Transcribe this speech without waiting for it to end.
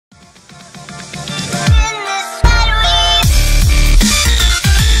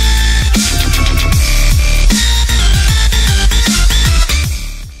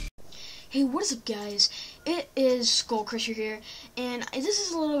up, guys? It is Skullcrusher here, and this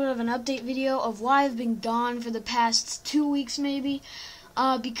is a little bit of an update video of why I've been gone for the past 2 weeks, maybe,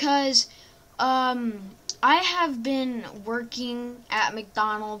 because I have been working at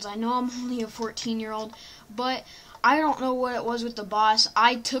McDonald's. I know I'm only a 14-year-old, but I don't know what it was with the boss.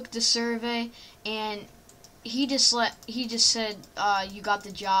 I took the survey, and he just said you got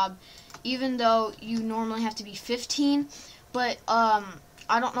the job, even though you normally have to be 15. But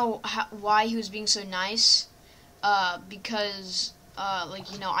I don't know why he was being so nice, because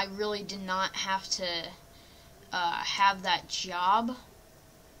I really did not have to have that job.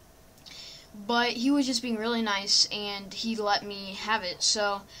 But he was just being really nice, and he let me have it.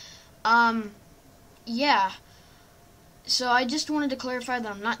 So, yeah. So I just wanted to clarify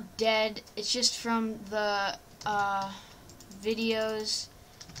that I'm not dead. It's just from the videos,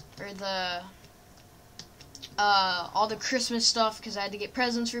 or the all the Christmas stuff, because I had to get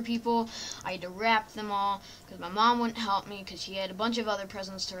presents for people. I had to wrap them all because my mom wouldn't help me because she had a bunch of other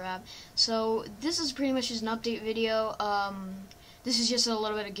presents to wrap. So this is pretty much just an update video. This is just a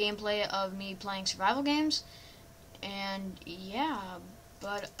little bit of gameplay of me playing survival games, and yeah.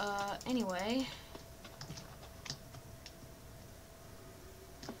 But anyway,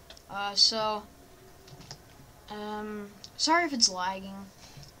 sorry if it's lagging.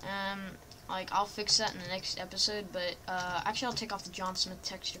 I'll fix that in the next episode, but actually I'll take off the John Smith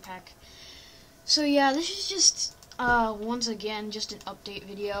texture pack. So yeah, this is just once again just an update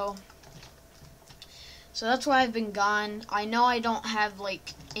video. So that's why I've been gone. I know I don't have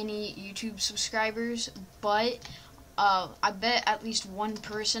any YouTube subscribers, but I bet at least one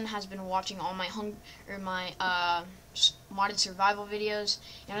person has been watching all my modded survival videos,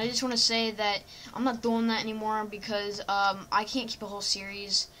 and I just want to say that I'm not doing that anymore because I can't keep a whole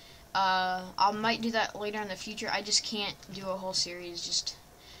series. I might do that later in the future. I just can't do a whole series just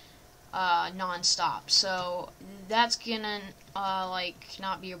non-stop. So that's gonna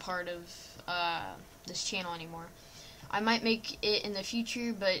not be a part of this channel anymore. I might make it in the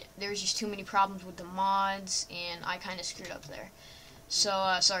future, but there's just too many problems with the mods, and I kind of screwed up there.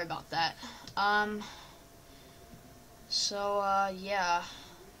 So sorry about that. Yeah.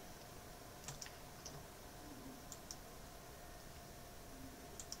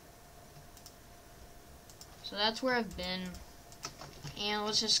 So that's where I've been, and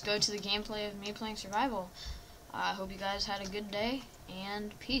let's just go to the gameplay of me playing survival. I hope you guys had a good day,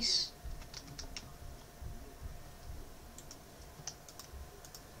 and peace.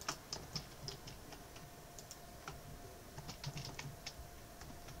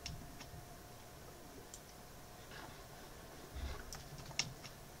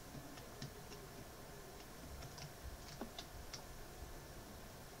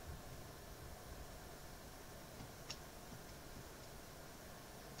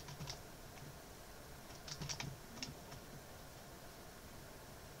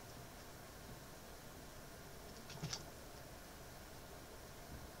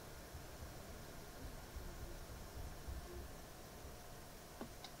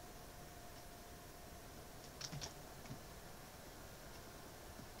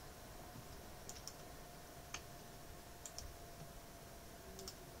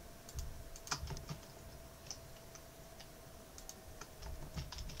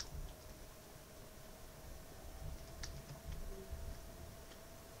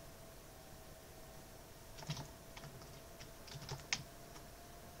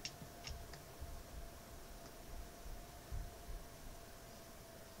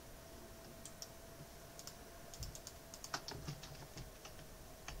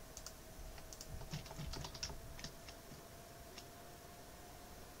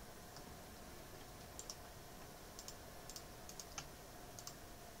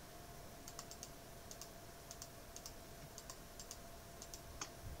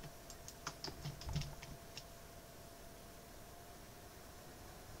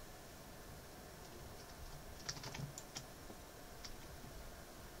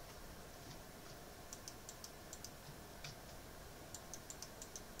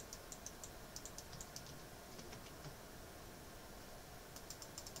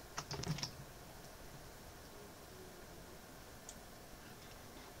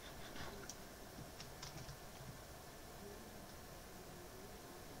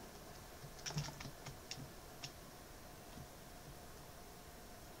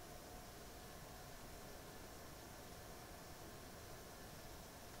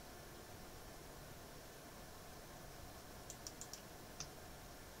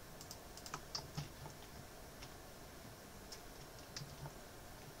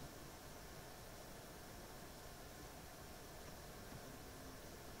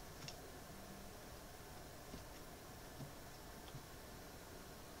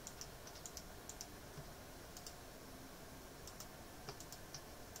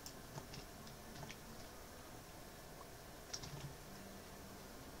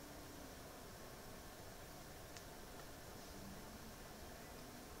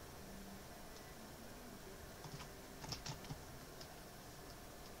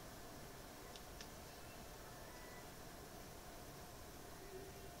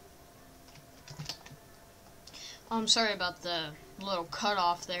 Sorry about the little cut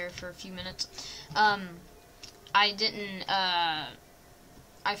off there for a few minutes. I didn't,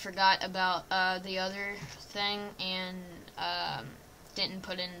 I forgot about, the other thing, and, didn't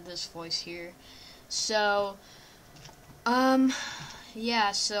put in this voice here. So,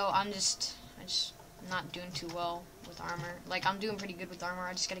 yeah, so I'm just not doing too well with armor. Like, I'm doing pretty good with armor.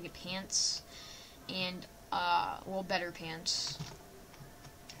 I just gotta get pants, and, well, better pants.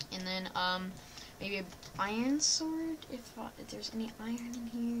 And then, maybe an iron sword, if there's any iron in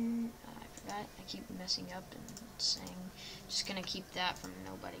here. I forgot. I keep messing up and saying. Just gonna keep that from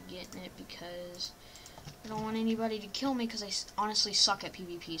nobody getting it because I don't want anybody to kill me because I honestly suck at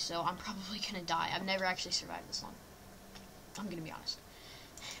PvP, so I'm probably gonna die. I've never actually survived this long. I'm gonna be honest.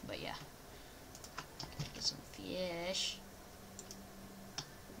 But yeah. Get some fish.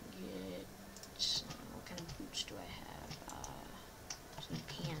 Get some, what kind of boots do I have? Some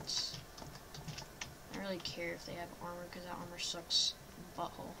pants. I don't really care if they have armor because that armor sucks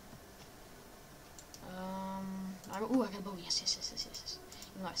butthole. Ooh, I got a bow. Yes.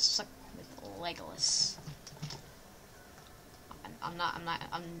 Even though I suck with Legolas. I'm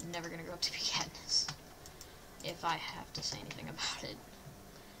never gonna grow up to be Katniss. If I have to say anything about it.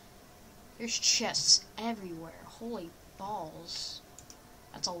 There's chests everywhere. Holy balls.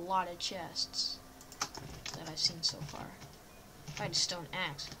 That's a lot of chests that I've seen so far. I had a stone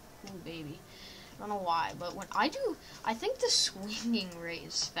axe. Ooh, baby. I don't know why, but when I do, I think the swinging rate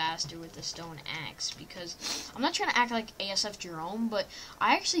is faster with the stone axe, because I'm not trying to act like ASF Jerome, but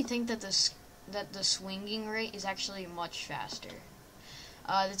I actually think that the swinging rate is actually much faster.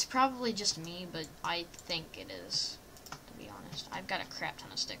 It's probably just me, but I think it is, to be honest. I've got a crap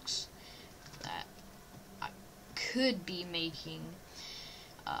ton of sticks that I could be making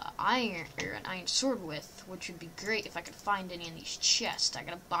an iron sword with, which would be great if I could find any in these chests. I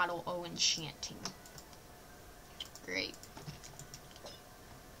got a bottle of enchanting. Great.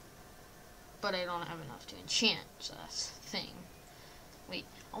 But I don't have enough to enchant, so that's the thing. Wait,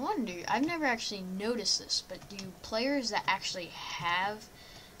 I wonder, I've never actually noticed this, but do players that actually have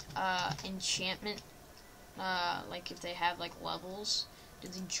enchantment, like if they have like levels, do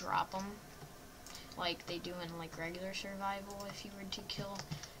they drop them? Like they do in like regular survival if you were to kill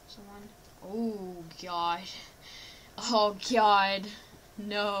someone. Oh god. Oh god.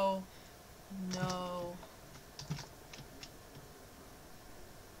 No. No.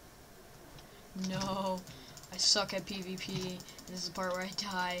 No. I suck at PvP. This is the part where I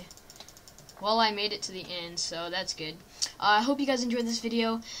die. Well, I made it to the end, so that's good. I hope you guys enjoyed this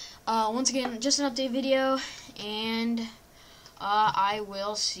video. Once again, just an update video, and I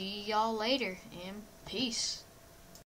will see y'all later, and peace.